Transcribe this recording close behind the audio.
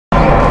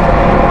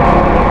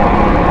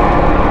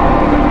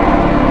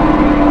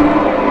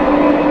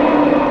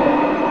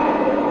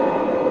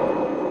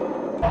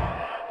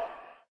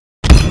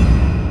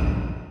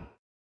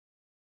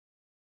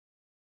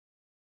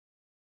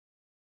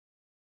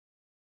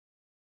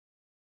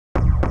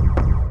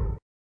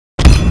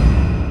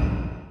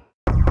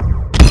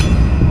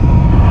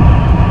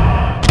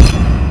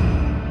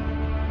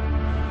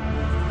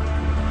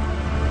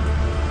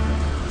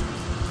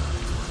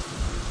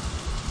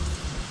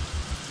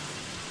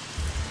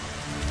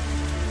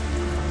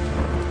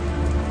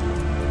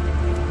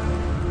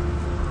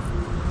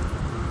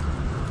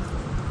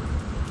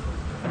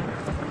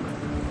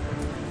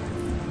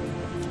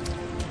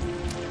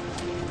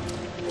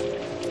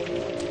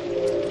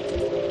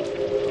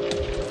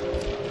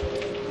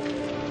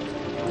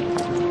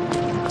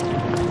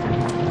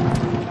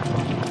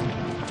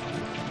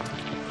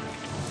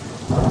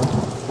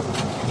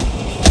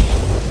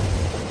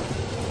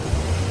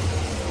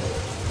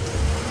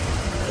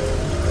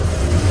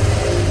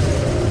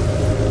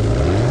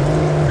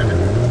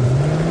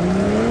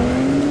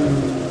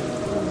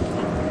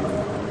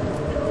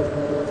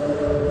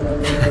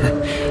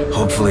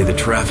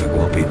traffic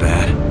won't be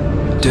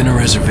bad. Dinner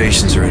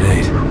reservations are at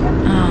 8.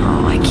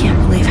 Oh, I can't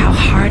believe how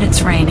hard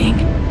it's raining.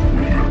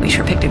 We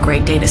sure picked a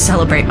great day to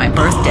celebrate my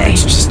birthday. Oh,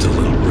 it's just a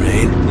little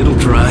rain. It'll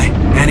dry.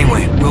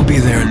 Anyway, we'll be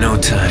there in no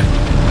time.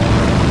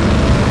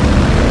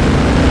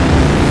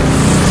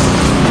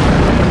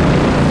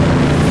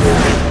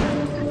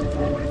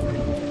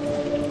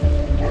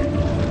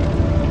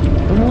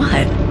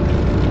 What?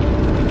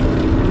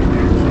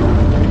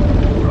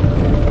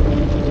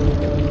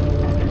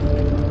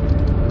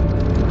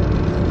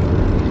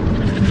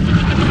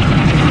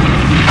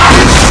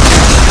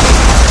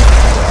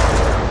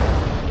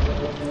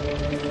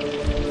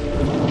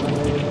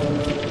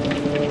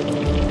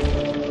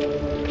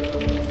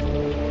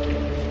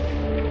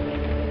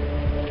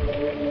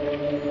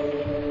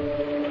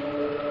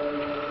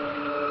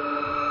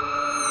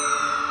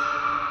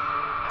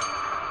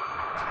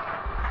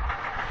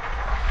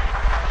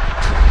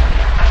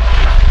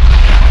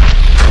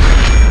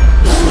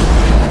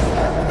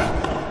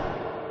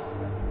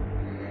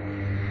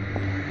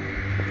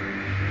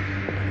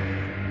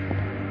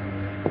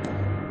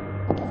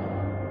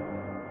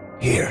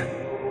 Here,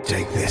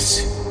 take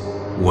this.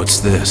 What's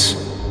this?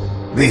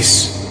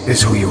 This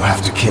is who you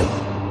have to kill.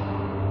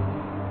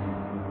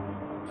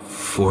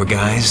 4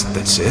 guys?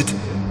 That's it?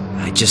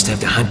 I just have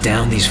to hunt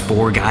down these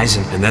 4 guys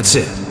and that's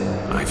it?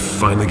 I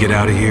finally get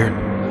out of here?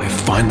 I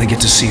finally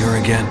get to see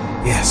her again?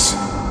 Yes,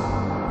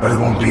 but it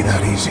won't be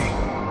that easy.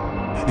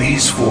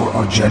 These 4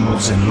 are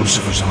generals in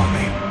Lucifer's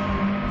army.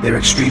 They're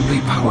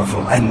extremely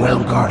powerful and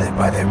well guarded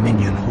by their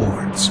minion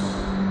hordes.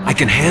 I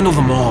can handle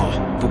them all,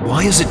 but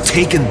why has it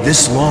taken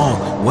this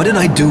long? What did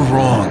I do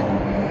wrong?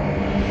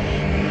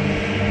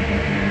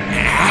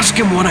 Ask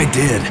him what I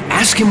did.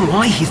 Ask him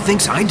why he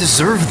thinks I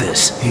deserve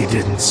this. He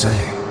didn't say.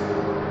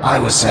 I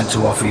was sent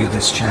to offer you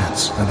this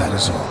chance, and that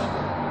is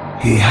all.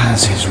 He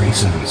has his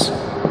reasons,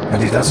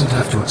 and he doesn't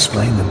have to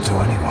explain them to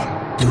anyone.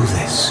 Do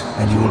this,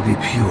 and you will be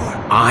pure.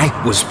 I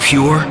was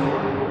pure?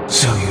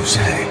 So you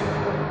say.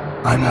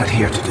 I'm not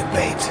here to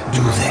debate.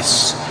 Do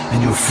this,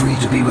 and you're free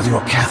to be with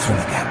your Catherine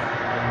again.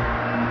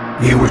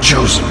 You were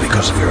chosen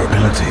because of your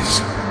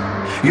abilities.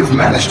 You've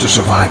managed to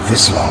survive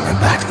this long, and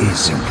that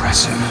is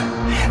impressive.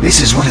 This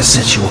is what has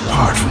set you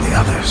apart from the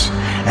others,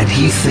 and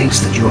he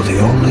thinks that you're the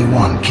only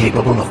one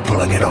capable of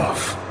pulling it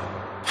off.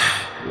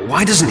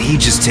 Why doesn't he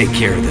just take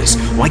care of this?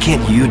 Why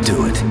can't you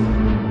do it?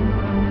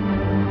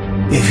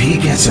 If he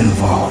gets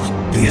involved,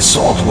 the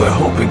assault we're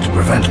hoping to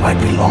prevent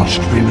might be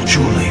launched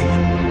prematurely.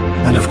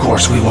 And of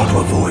course we want to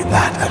avoid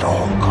that at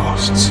all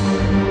costs.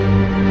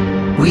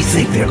 We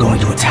think they're going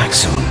to attack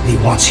soon. He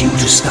wants you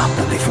to stop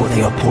them before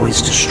they are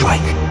poised to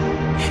strike.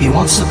 He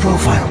wants the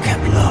profile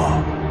kept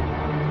low.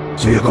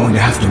 So you're going to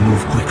have to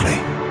move quickly.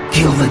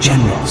 Kill the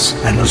generals,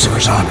 and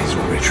Lucifer's armies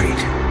will retreat.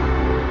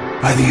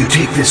 Either you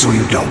take this or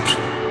you don't.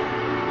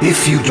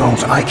 If you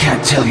don't, I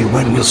can't tell you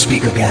when we'll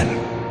speak again.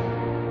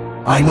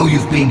 I know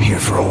you've been here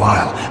for a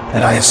while,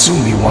 and I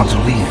assume you want to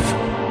leave.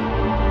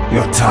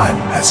 Your time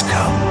has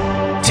come.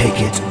 Take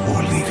it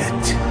or leave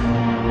it.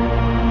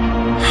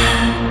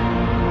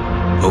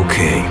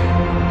 Okay.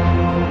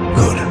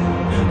 Good.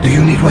 Do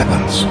you need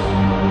weapons?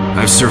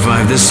 I've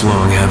survived this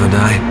long, haven't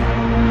I?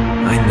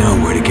 I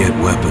know where to get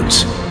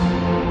weapons.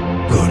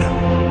 Good.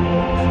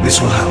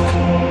 This will help.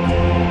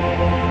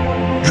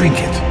 Drink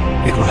it.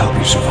 It will help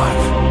you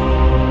survive.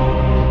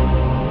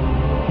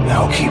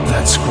 Now keep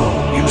that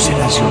scroll, use it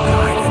as your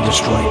guide, and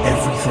destroy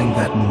everything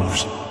that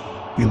moves.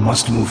 You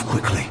must move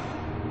quickly.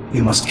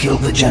 You must kill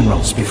the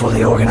generals before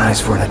they organize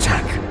for an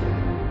attack.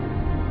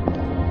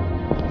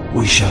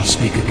 We shall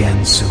speak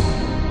again soon.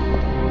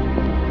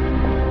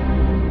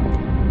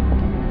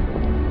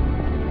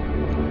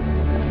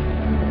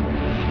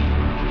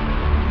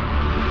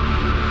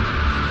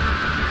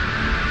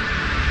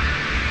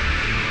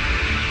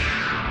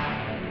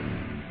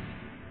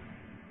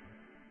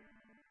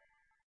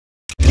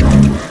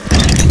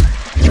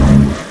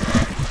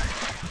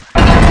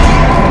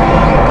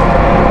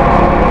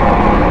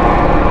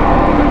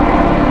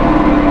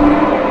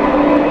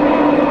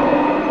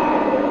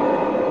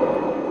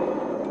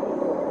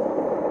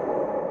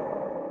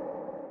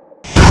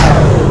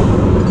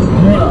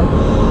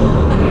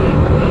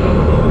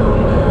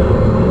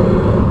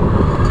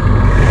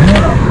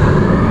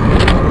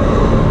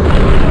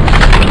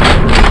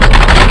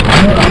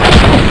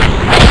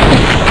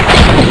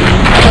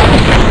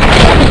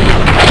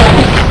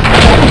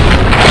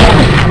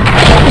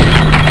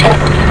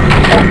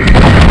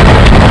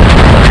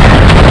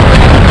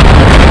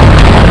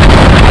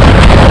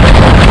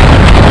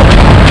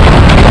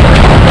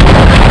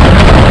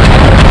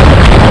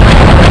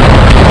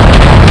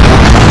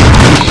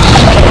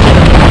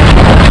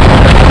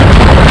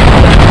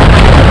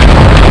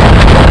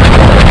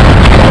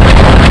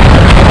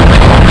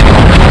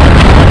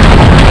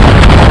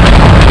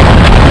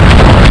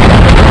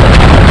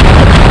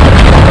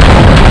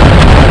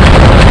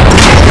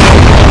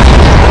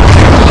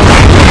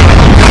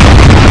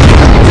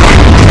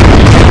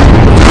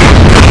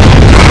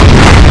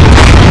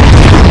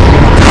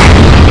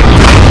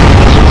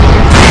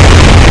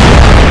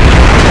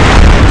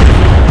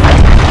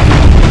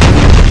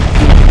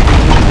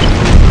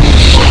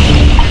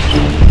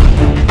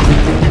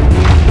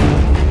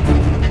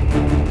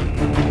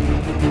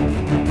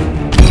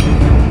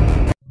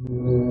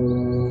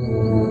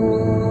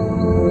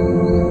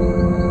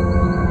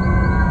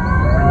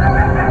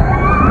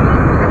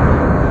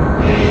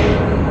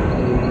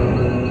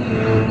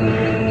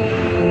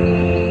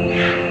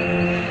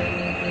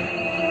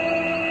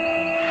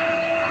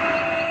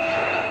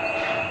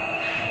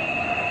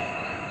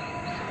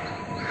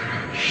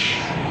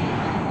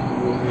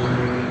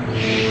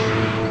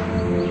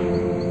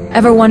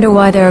 Ever wonder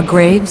why there are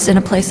graves in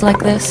a place like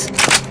this?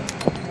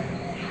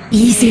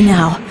 Easy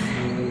now.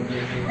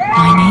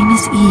 My name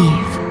is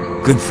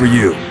Eve. Good for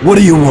you. What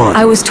do you want?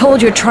 I was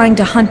told you're trying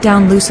to hunt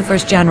down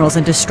Lucifer's generals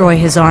and destroy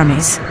his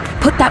armies.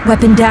 Put that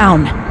weapon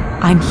down.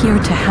 I'm here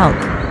to help.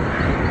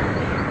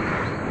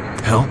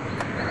 Help?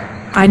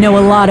 I know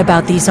a lot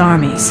about these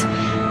armies.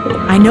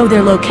 I know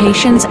their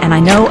locations, and I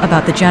know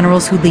about the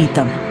generals who lead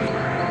them.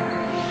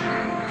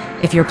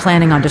 If you're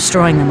planning on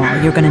destroying them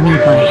all, you're gonna need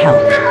my help.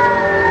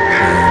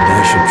 And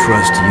I should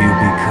trust you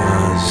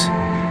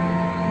because...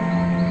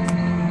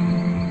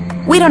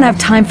 We don't have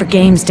time for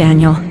games,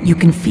 Daniel. You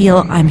can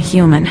feel I'm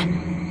human.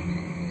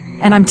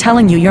 And I'm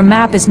telling you, your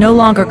map is no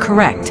longer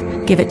correct.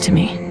 Give it to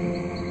me.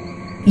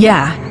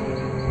 Yeah.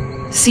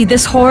 See,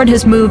 this horde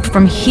has moved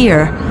from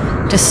here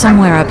to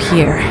somewhere up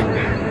here.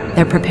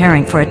 They're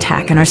preparing for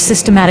attack and are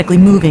systematically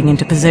moving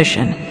into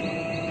position.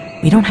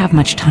 We don't have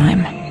much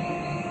time.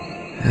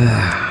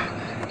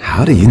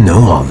 How do you know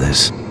all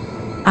this?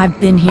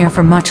 I've been here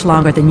for much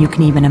longer than you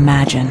can even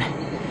imagine.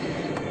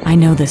 I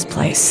know this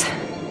place.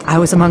 I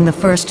was among the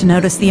first to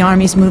notice the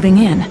armies moving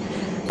in,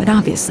 but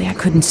obviously I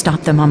couldn't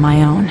stop them on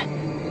my own.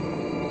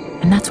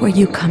 And that's where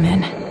you come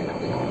in.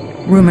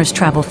 Rumors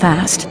travel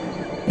fast.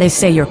 They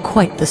say you're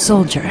quite the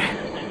soldier.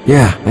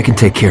 Yeah, I can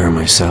take care of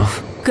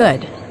myself.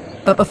 Good.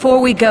 But before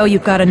we go,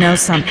 you've got to know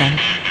something.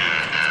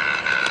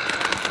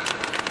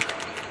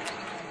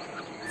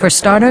 For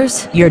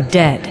starters, you're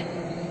dead.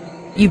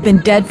 You've been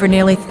dead for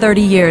nearly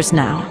 30 years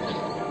now.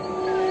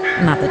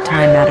 Not that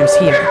time matters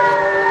here.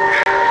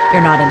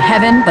 You're not in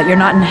heaven, but you're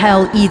not in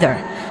hell either.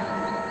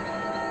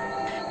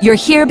 You're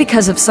here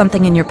because of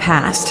something in your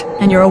past,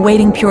 and you're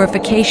awaiting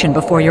purification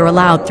before you're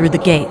allowed through the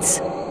gates.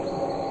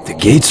 The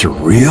gates are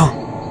real?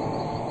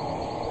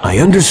 I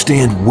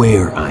understand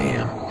where I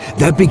am.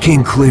 That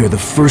became clear the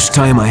first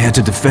time I had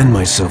to defend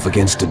myself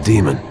against a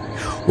demon.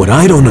 What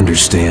I don't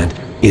understand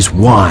is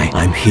why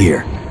I'm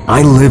here.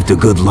 I lived a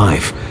good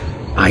life.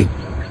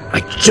 I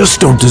just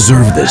don't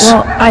deserve this.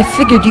 Well, I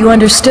figured you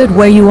understood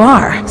where you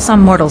are. Some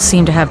mortals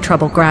seem to have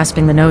trouble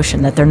grasping the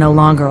notion that they're no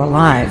longer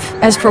alive.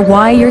 As for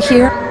why you're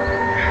here,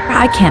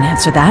 I can't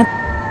answer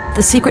that.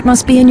 The secret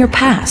must be in your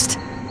past.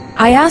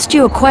 I asked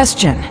you a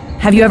question.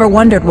 Have you ever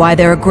wondered why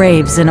there are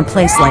graves in a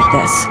place like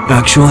this?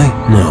 Actually,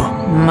 no.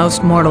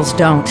 Most mortals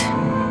don't.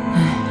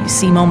 You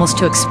seem almost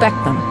to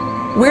expect them.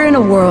 We're in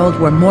a world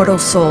where mortal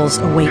souls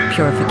await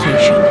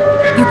purification.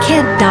 You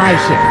can't die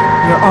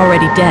here. You're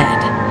already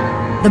dead.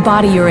 The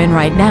body you're in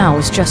right now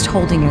is just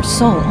holding your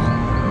soul.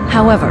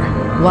 However,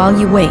 while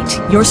you wait,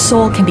 your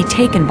soul can be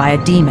taken by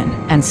a demon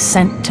and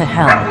sent to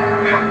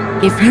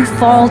hell. If you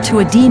fall to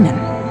a demon,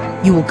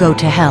 you will go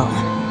to hell.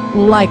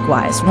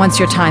 Likewise, once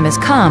your time has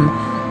come,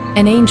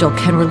 an angel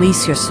can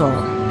release your soul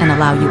and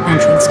allow you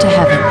entrance to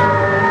heaven.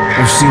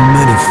 I've seen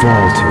many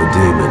fall to a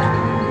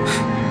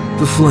demon.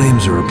 The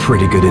flames are a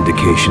pretty good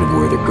indication of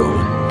where they're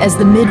going. As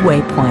the midway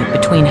point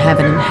between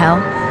heaven and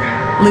hell,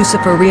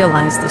 Lucifer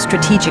realized the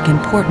strategic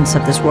importance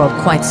of this world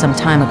quite some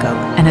time ago,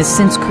 and has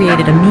since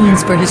created a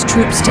means for his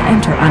troops to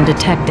enter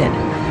undetected.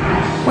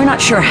 We're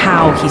not sure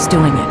how he's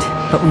doing it,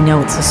 but we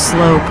know it's a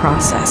slow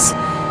process.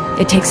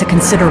 It takes a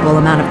considerable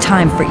amount of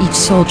time for each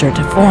soldier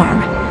to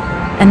form,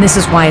 and this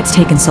is why it's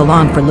taken so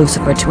long for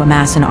Lucifer to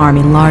amass an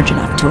army large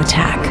enough to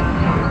attack.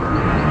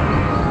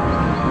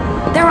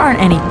 There aren't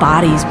any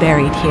bodies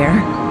buried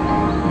here.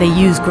 They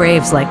use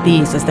graves like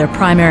these as their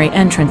primary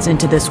entrance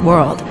into this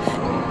world.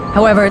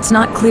 However, it's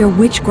not clear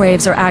which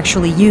graves are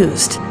actually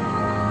used.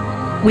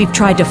 We've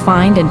tried to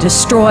find and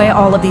destroy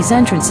all of these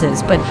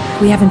entrances, but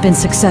we haven't been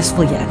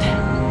successful yet.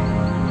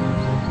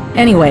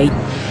 Anyway,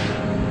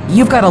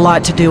 you've got a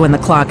lot to do and the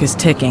clock is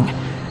ticking.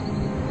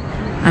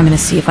 I'm gonna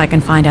see if I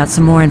can find out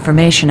some more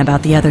information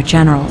about the other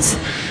generals.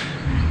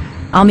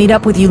 I'll meet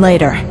up with you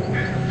later.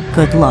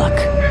 Good luck.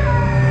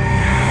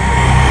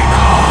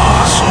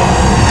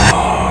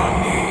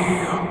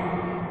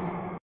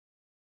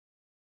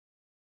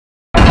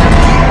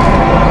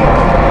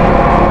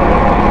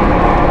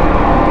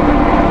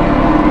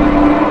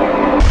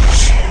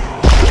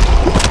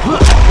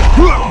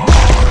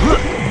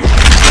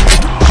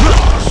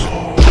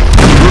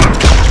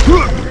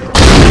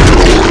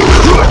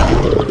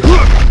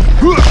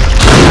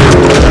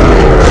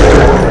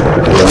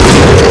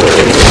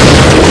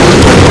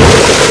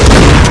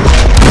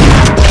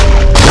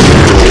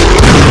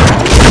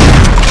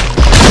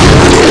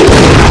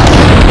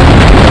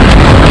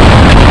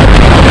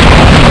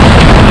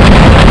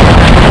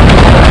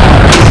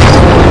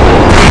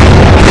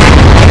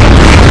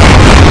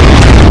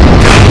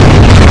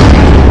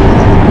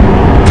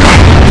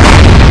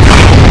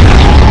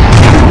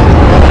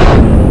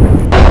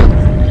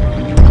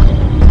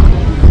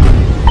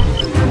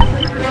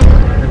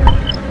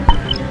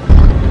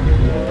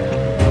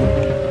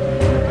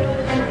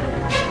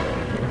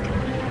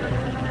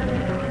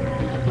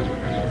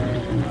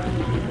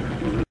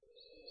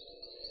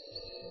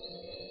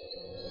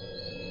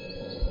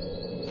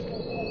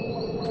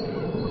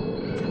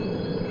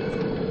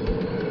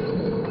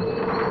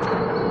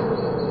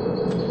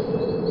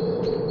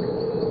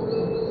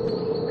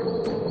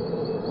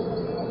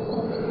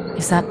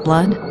 that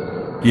blood?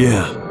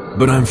 Yeah,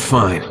 but I'm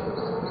fine.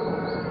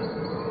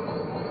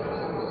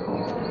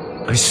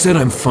 I said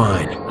I'm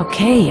fine.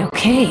 Okay,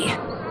 okay.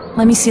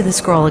 Let me see the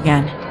scroll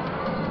again.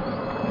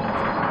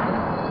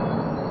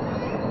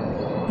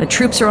 The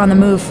troops are on the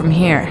move from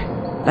here,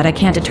 but I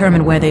can't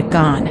determine where they've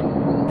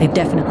gone. They've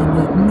definitely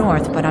moved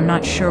north, but I'm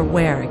not sure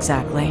where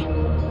exactly.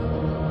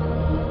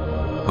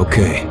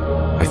 Okay,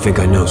 I think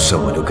I know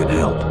someone who can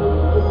help.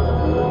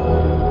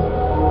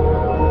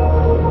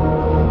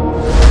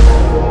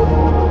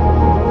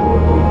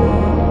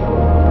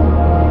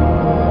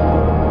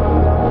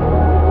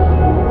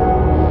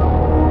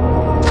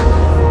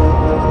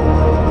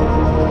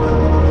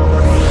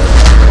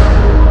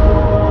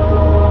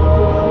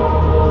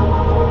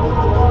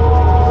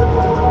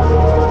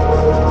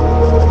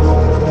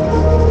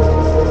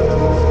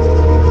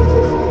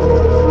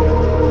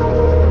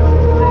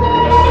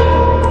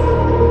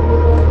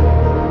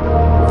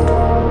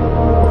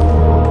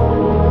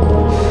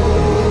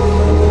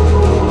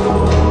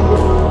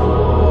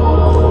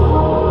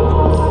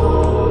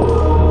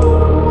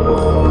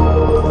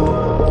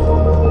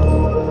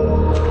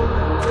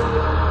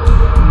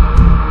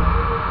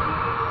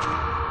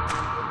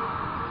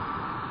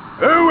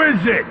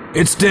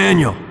 It's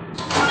Daniel.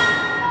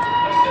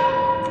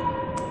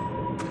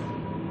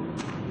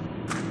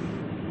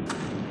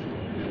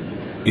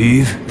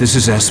 Eve, this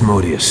is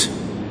Asmodeus.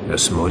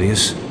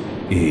 Asmodeus,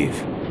 Eve.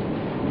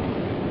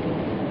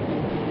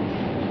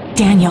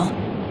 Daniel,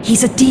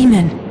 he's a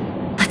demon.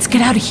 Let's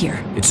get out of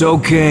here. It's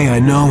okay, I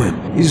know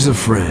him. He's a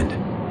friend.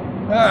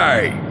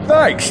 Hey,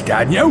 thanks,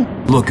 Daniel.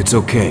 Look, it's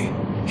okay.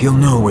 He'll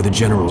know where the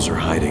generals are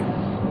hiding.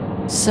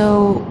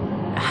 So,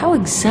 how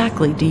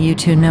exactly do you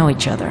two know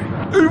each other?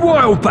 A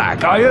while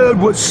back, I heard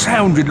what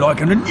sounded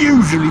like an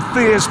unusually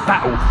fierce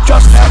battle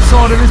just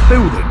outside of this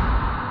building.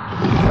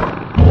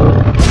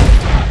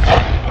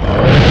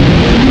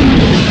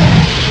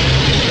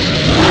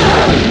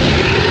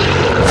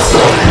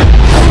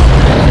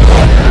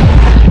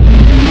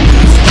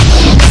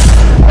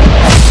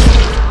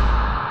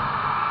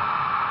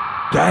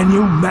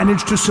 Daniel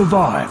managed to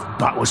survive,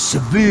 but was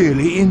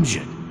severely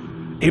injured.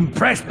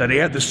 Impressed that he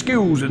had the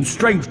skills and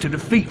strength to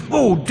defeat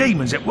 4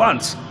 demons at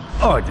once,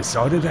 I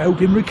decided to help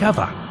him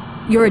recover.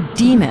 You're a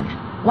demon.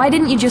 Why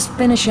didn't you just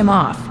finish him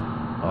off?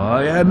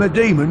 I am a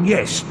demon,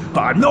 yes,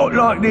 but I'm not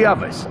like the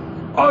others.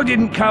 I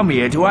didn't come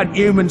here to hunt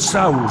human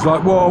souls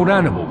like wild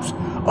animals.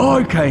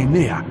 I came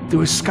here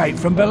to escape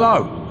from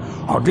below.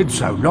 I did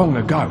so long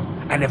ago,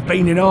 and have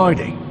been in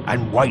hiding,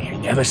 and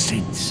waiting ever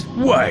since.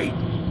 Wait,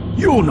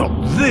 you're not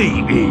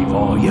the Eve,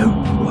 are you?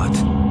 What?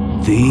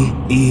 The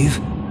Eve?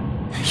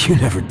 You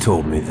never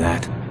told me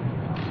that.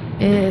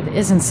 It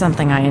isn't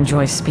something I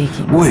enjoy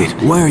speaking of. Wait,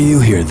 why are you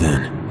here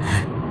then?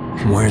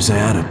 Where's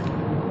Adam?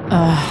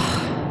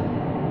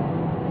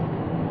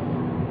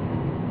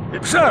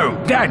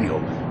 So, Daniel,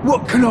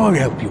 what can I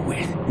help you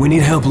with? We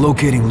need help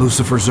locating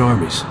Lucifer's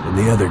armies and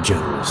the other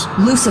generals.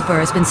 Lucifer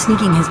has been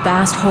sneaking his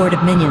vast horde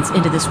of minions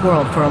into this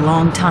world for a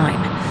long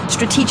time,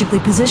 strategically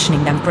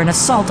positioning them for an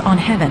assault on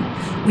heaven.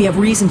 We have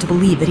reason to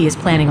believe that he is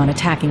planning on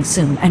attacking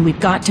soon, and we've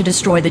got to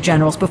destroy the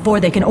generals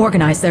before they can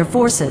organize their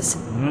forces.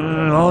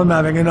 I'm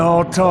having an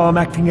hard time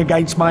acting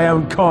against my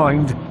own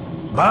kind,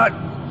 but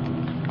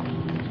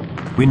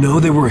We know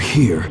they were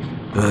here,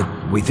 but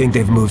we think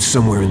they've moved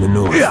somewhere in the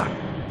north. yeah,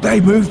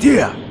 they moved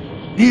here,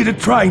 near the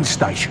train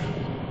station.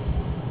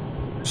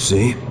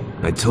 See?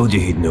 I told you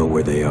he'd know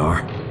where they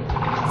are.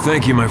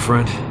 Thank you, my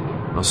friend.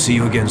 I'll see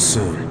you again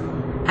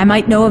soon. I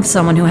might know of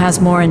someone who has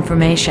more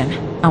information.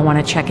 I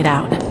want to check it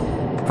out.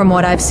 From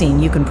what I've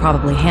seen, you can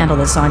probably handle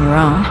this on your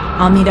own.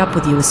 I'll meet up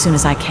with you as soon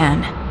as I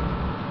can.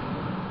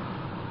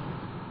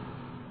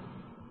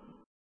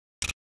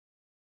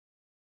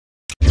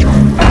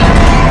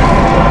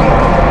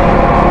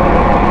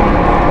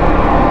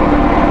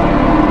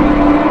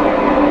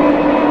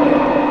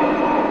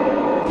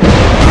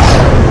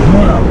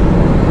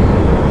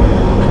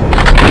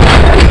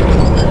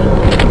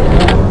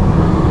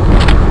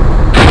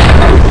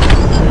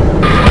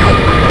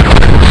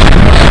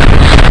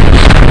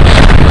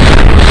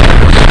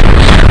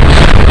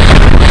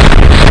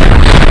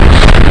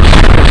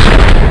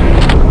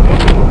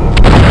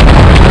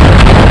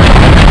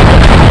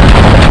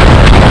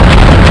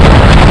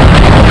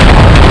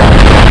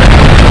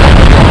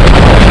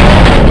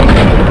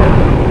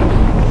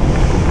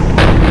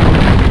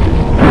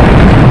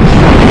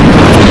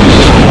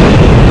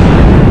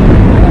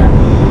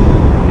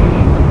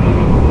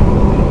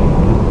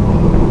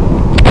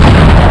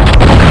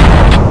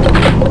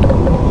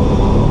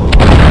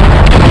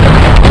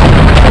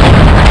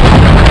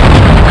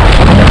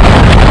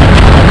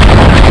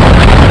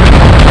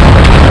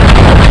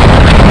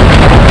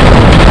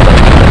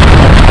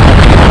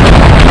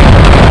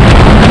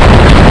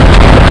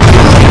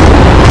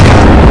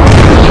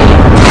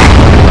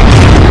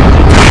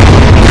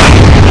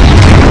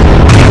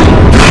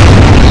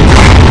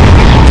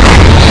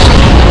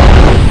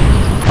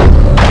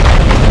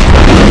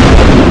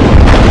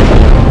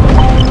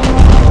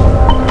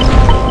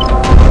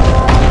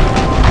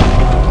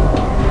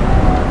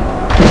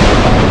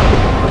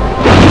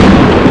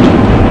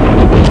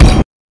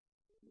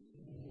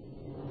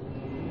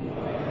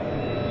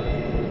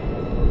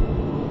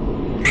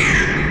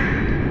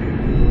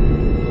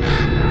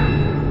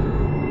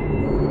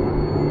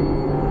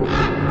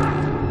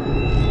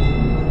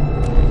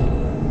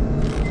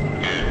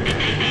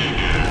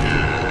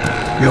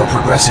 You're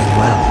progressing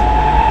well.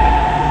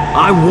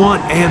 I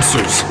want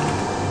answers.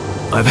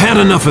 I've had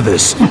enough of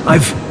this.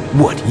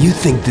 What, you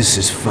think this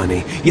is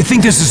funny? You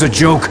think this is a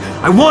joke?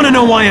 I want to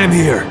know why I'm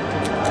here.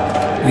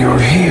 You're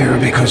here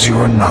because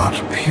you're not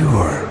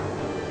pure.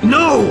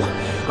 No!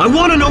 I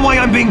want to know why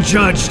I'm being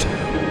judged.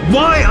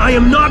 Why I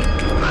am not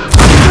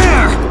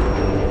fair!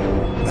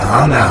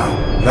 Now,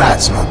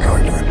 that's not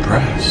going to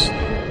impress.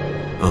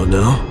 Oh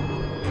no?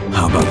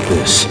 How about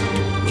this?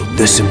 Will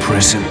this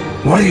impress him?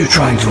 What are you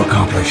trying to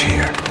accomplish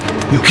here?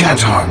 You can't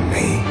harm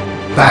me.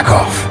 Back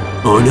off.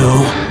 Oh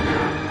no?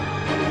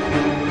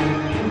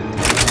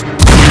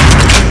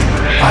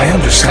 I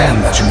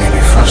understand that you may be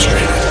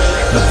frustrated,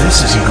 but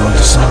this isn't going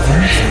to solve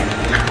anything.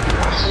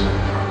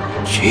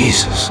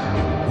 Jesus.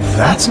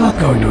 That's not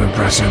going to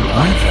impress him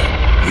either.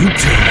 You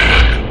tell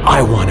him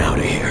I want out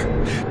of here.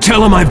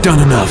 Tell him I've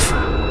done enough.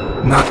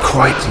 Not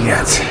quite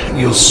yet.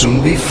 You'll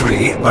soon be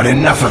free, but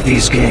enough of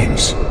these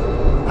games.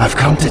 I've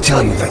come to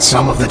tell you that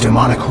some of the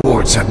demonic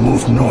hordes have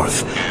moved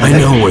north. I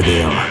know where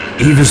they are.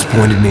 Eve has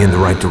pointed me in the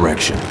right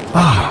direction.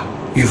 Ah,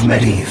 you've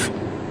met Eve.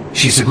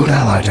 She's a good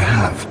ally to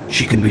have.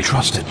 She can be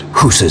trusted.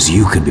 Who says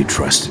you can be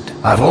trusted?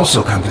 I've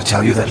also come to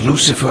tell you that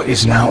Lucifer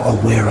is now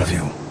aware of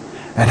you,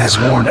 and has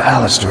warned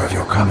Alistair of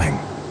your coming.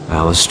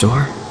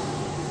 Alistair?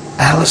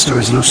 Alistair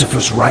is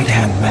Lucifer's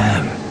right-hand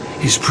man,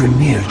 his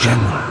premier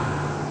general.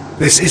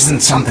 This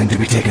isn't something to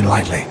be taken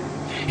lightly.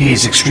 He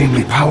is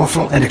extremely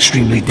powerful and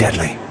extremely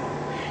deadly.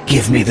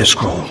 Give me the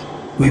scroll.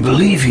 We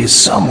believe he is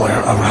somewhere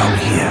around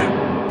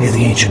here, near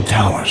the ancient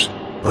towers.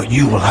 But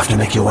you will have to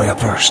make your way up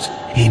first.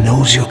 He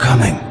knows you're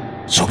coming,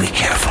 so be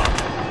careful.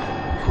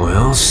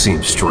 Well,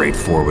 seems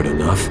straightforward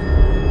enough.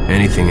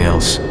 Anything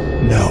else?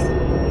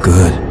 No.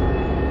 Good.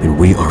 Then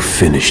we are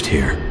finished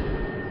here.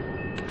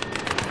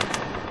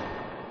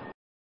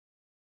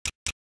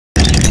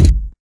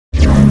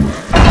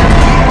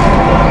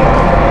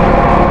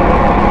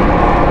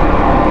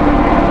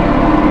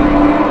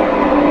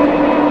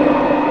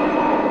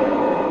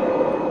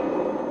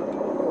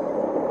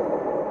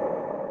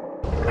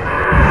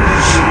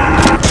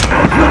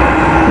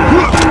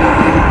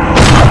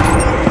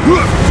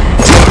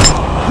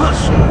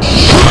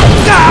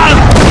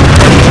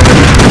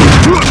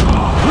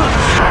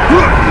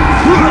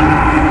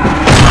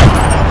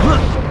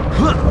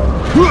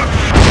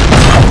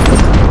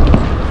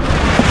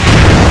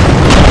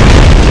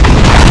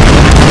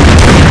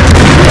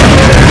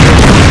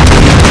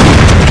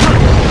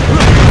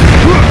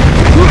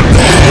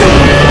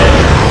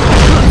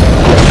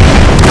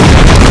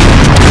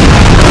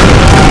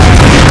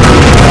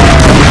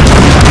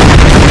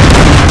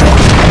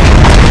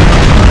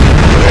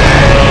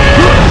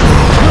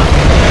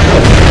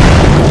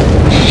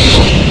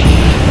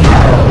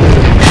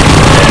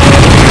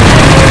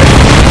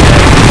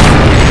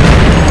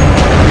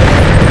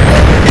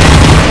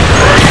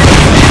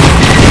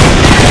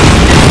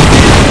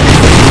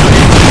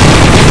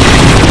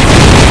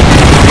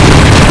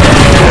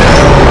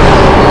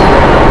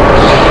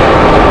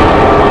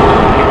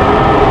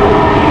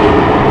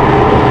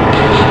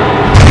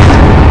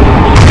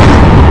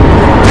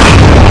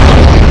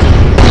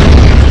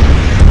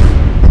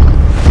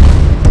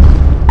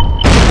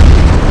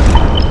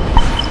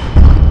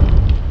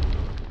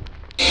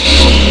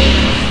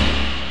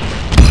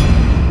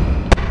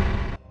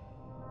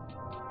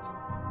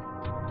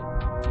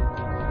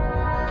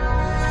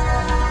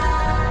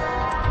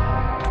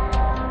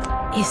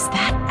 Is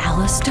that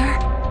Alistair?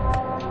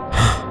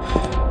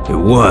 It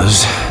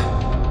was.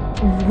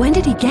 When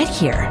did he get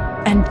here?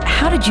 And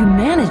how did you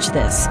manage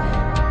this?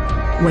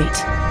 Wait,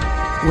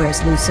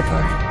 where's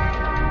Lucifer?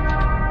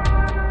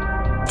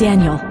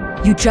 Daniel,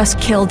 you just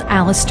killed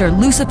Alistair.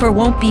 Lucifer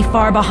won't be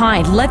far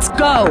behind. Let's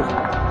go!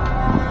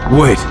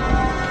 Wait.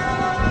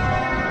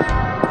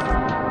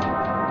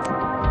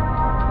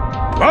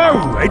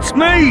 Whoa, it's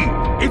me!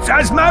 It's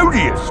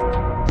Asmodeus!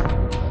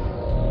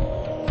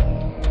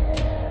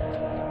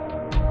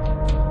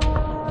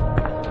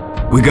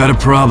 We got a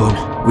problem.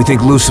 We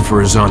think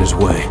Lucifer is on his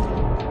way.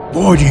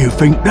 Why do you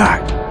think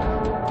that?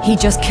 He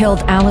just killed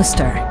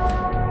Alistair.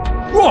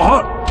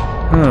 What?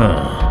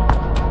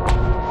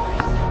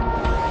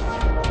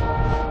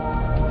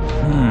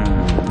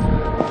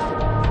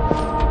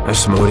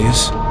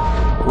 Asmodeus?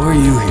 Why are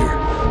you here?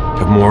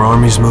 Have more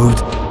armies moved?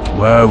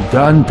 Well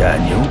done,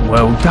 Daniel,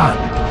 well done.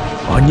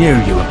 I knew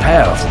you were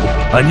powerful,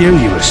 I knew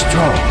you were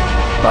strong,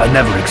 but I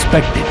never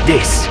expected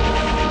this.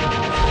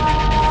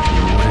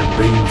 You would have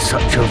been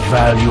such a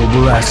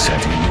valuable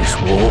asset in this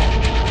war.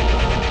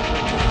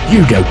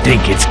 You don't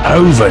think it's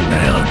over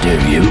now, do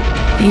you?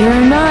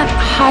 You're not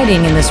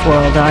hiding in this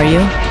world, are you?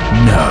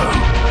 No,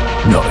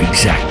 not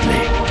exactly.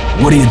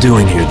 What are you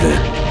doing here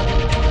then?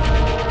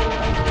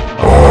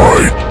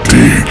 I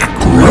dig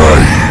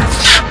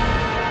graves.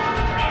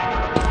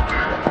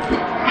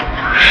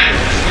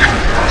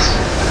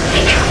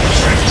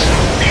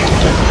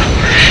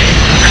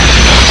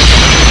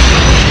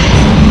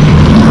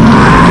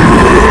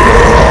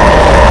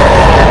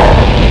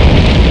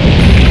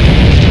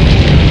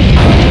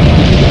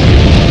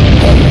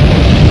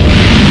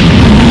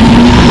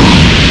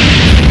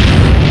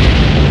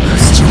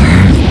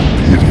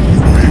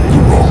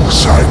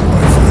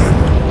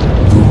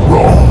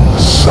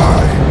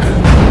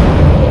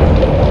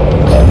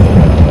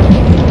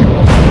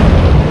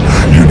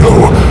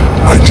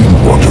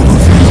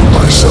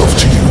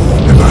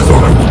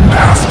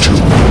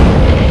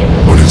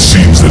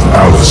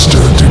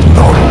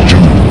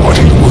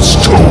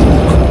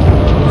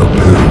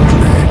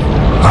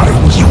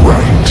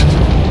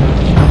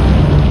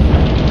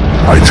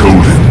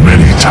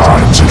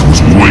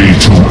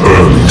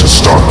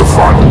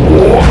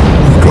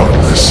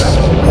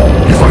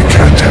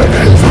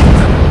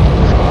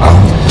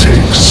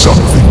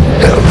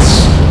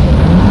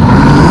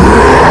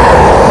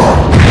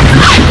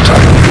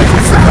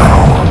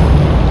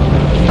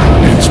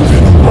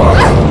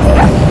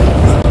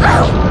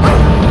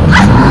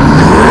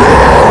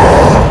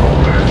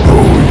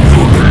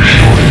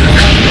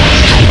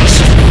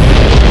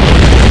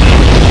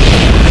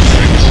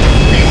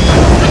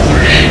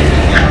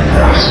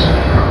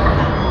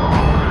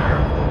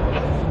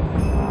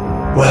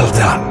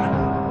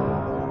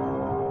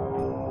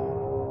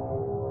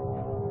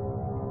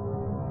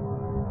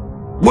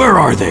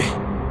 are they?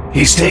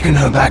 He's taken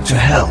her back to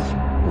hell.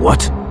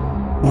 What?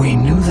 We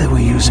knew they were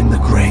using the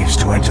graves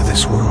to enter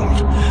this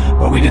world,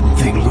 but we didn't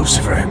think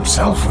Lucifer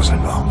himself was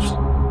involved.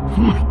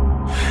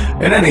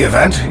 In any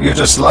event, you're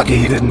just lucky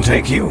he didn't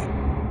take you.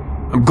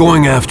 I'm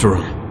going after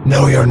him.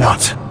 No, you're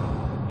not.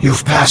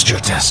 You've passed your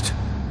test.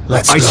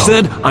 Let's go. I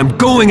said I'm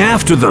going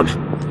after them!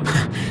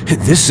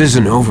 This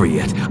isn't over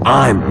yet.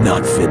 I'm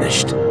not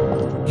finished.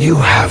 You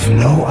have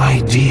no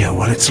idea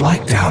what it's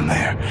like down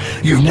there.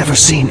 You've never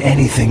seen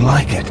anything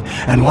like it.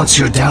 And once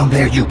you're down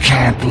there, you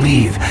can't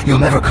leave. You'll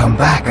never come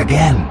back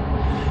again.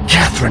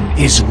 Catherine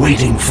is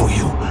waiting for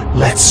you.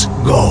 Let's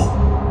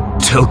go.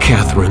 Tell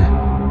Catherine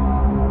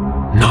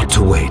not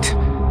to wait.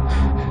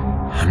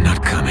 I'm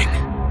not coming.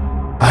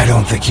 I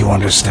don't think you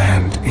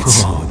understand.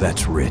 Oh,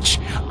 that's rich.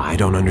 I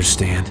don't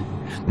understand.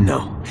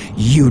 No,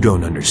 you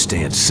don't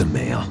understand,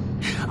 Samael.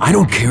 I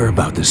don't care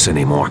about this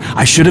anymore.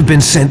 I should have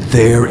been sent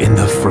there in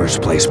the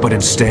first place, but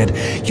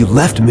instead, you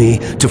left me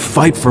to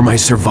fight for my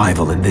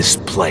survival in this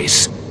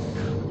place.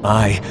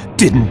 I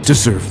didn't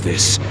deserve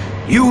this.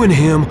 You and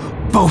him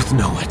both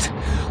know it.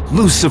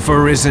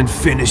 Lucifer isn't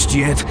finished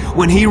yet.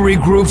 When he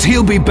regroups,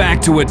 he'll be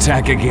back to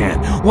attack again.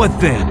 What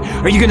then?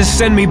 Are you gonna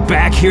send me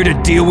back here to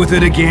deal with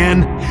it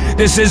again?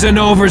 This isn't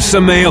over,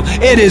 Samael.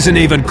 It isn't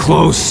even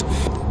close.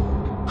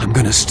 I'm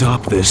gonna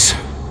stop this.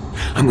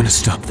 I'm gonna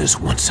stop this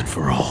once and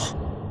for all.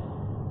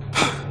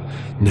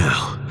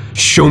 Now,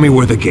 show me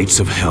where the gates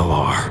of hell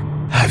are.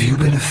 Have you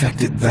been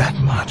affected that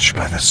much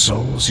by the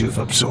souls you've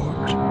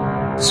absorbed?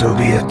 So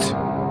be it.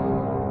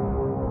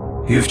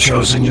 You've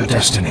chosen your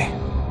destiny.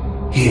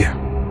 Here.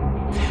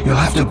 You'll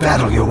have to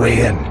battle your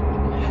way in.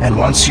 And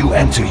once you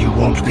enter, you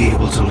won't be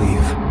able to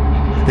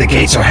leave. The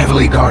gates are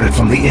heavily guarded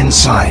from the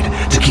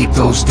inside to keep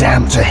those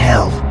damned to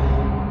hell.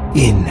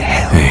 In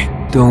hell.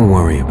 Hey, don't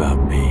worry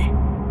about me.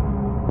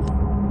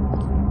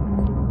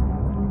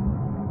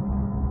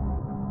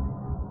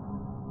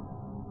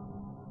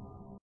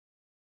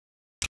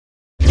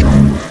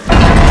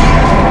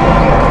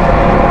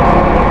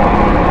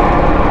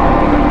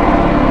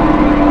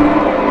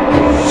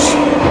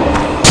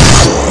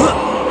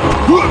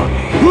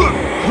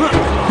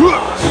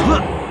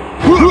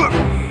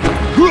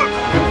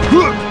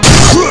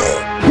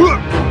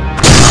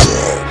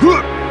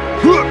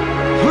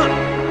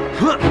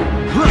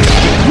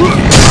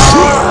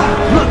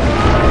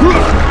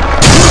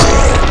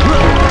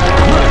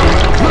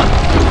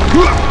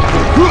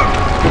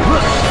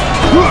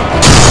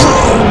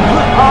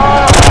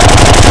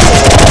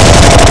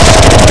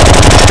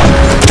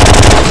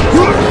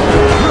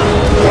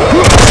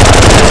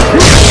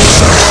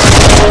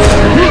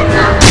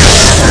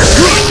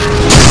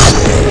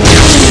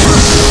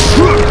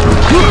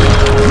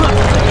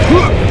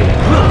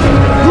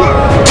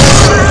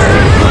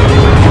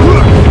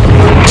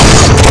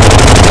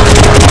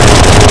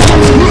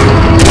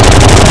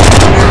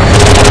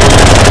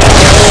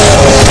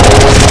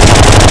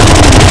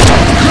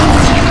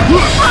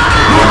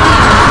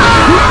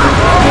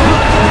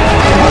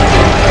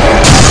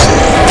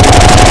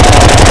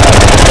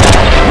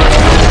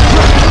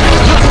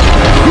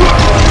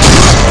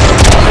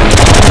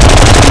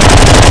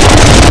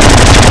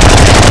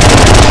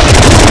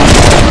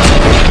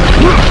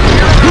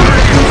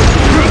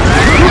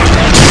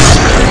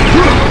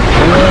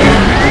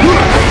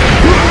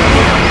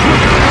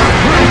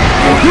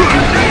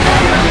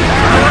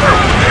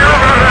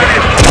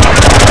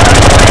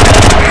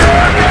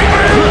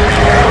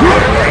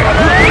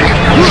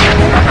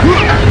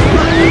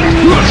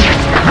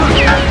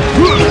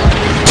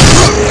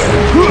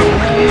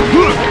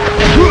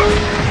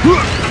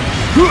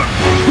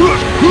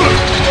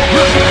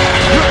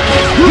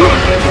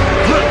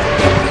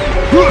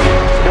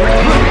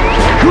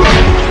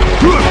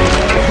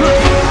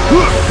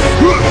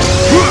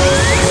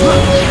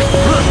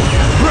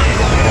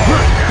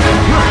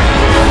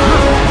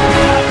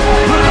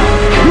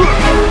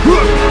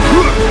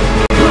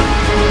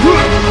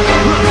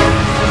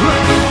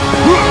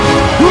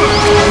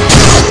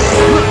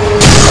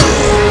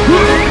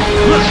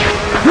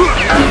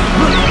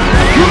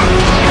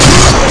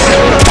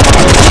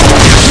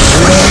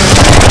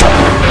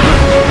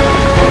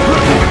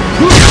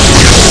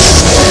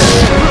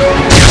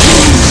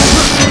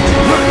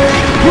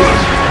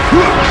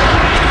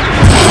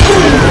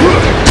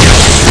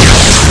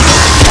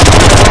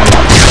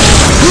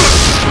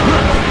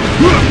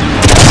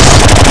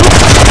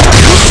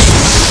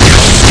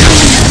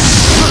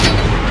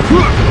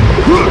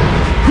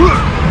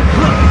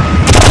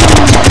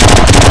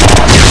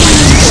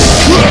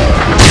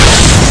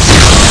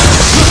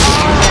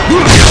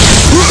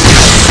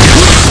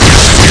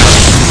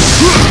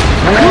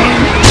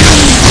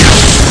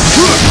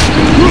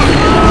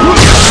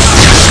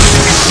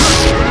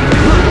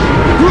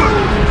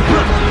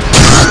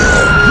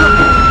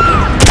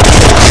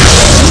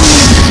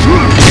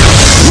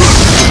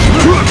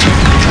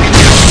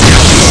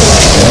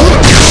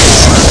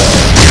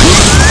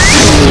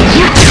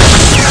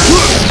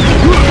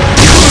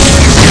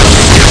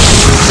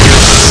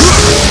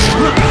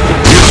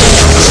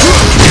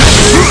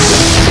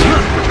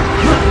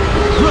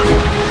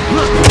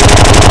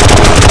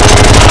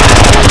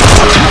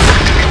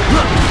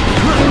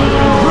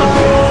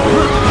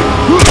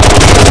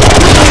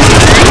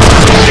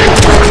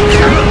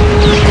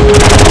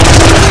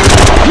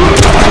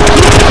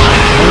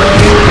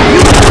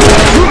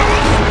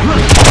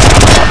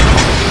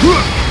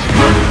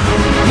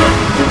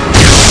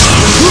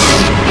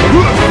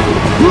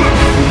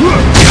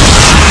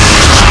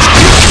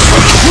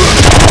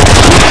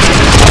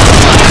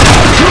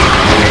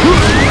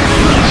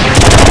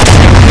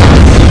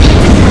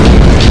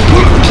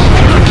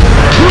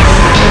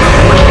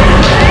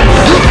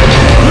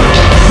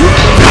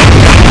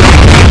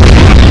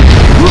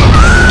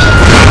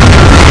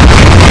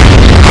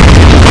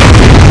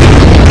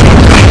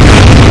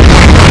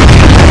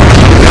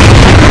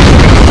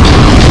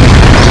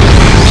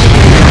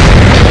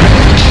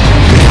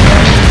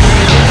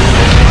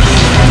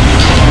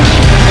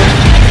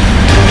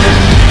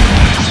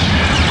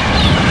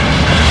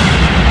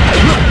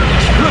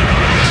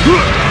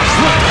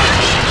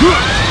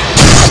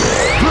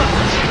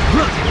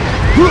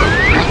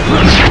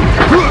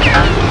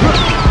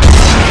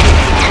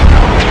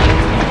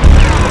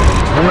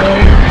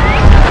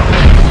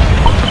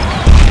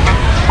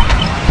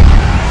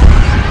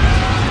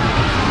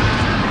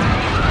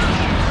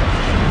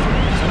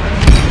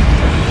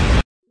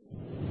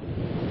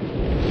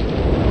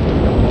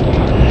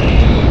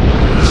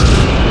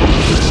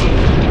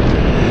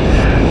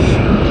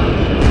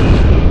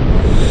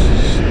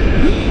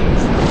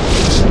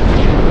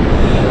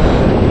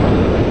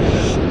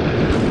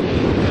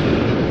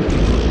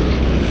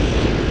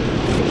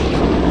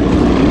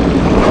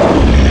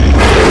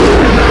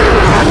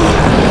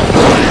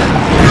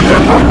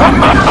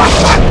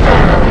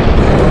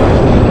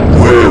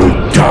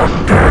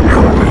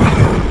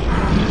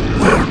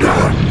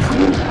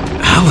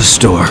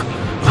 store.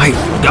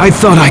 I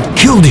thought I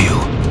killed you.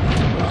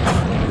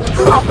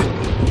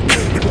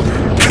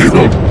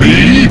 Kill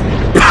me?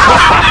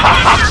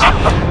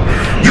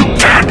 You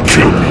can't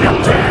kill me up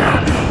there.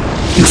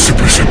 You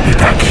simply sent me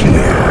back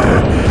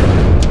here.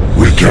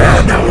 We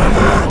can,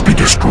 however, be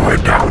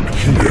destroyed down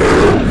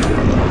here.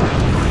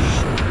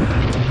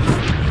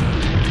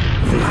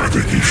 I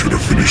think he should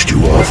have finished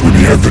you off when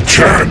he had the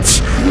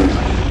chance.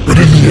 But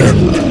in the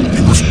end,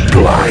 he was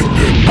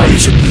blinded by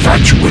his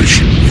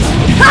infatuation with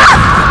me.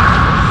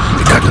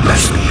 He got the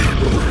best of me.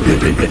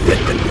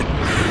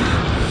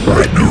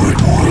 I knew it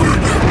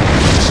would.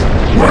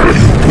 Well,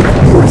 you put up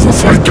more of a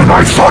fight than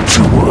I thought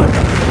you would.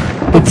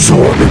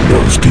 Absorbing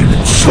those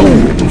demon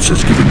souls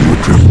has given you a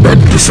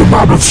tremendous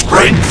amount of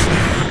strength.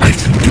 I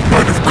think it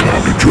might have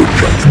clouded your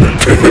judgment.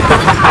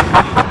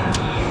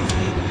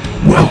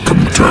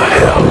 Welcome to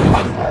hell.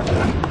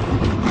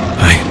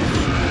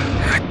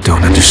 I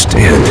don't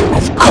understand.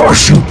 Of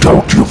course you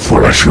don't, you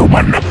foolish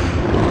human.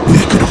 We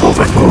could have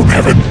overthrown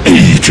heaven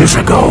ages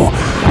ago,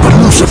 but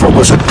Lucifer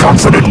wasn't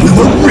confident we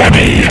were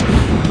ready.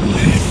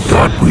 He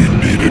thought we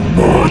needed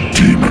more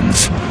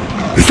demons.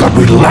 He thought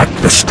we lacked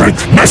the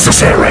strength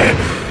necessary.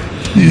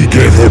 He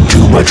gave them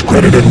too much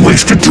credit and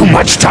wasted too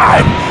much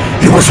time.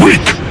 He was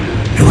weak.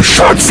 He was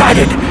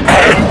short-sighted,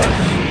 and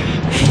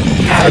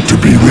he had to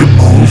be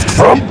removed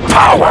from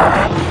power.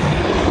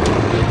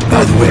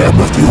 By the way, I'm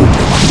not the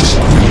only one who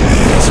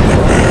agrees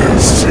with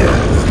this.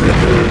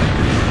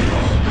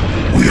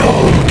 We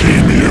all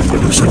came here for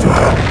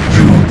Lucifer.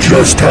 You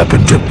just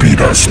happened to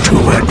beat us to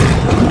it.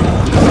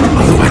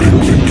 Although I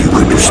didn't think you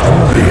could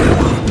destroy him.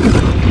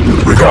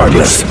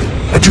 Regardless,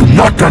 had you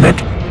not done it,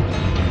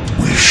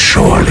 we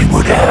surely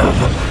would have.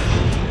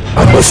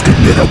 I must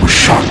admit I was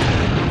shocked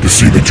to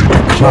see that you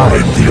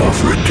declined the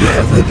offer to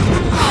heaven.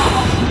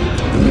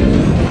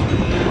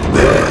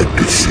 Bad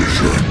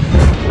decision.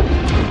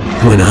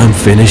 When I'm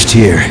finished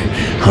here,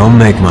 I'll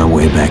make my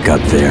way back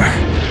up there.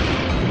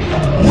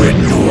 When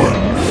you're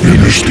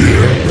finished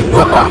here?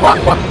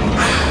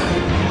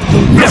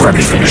 You'll never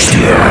be finished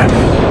here.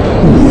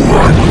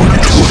 I'm going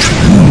to torture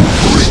you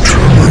for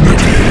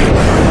eternity.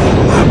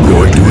 I'm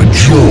going to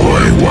enjoy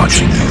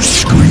watching you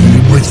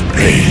scream with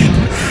pain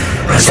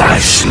as I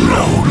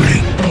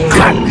slowly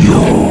gut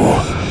you.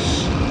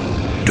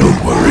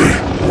 Don't worry,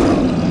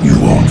 you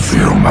won't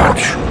feel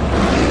much.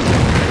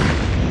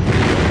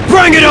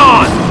 Bring it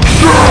on!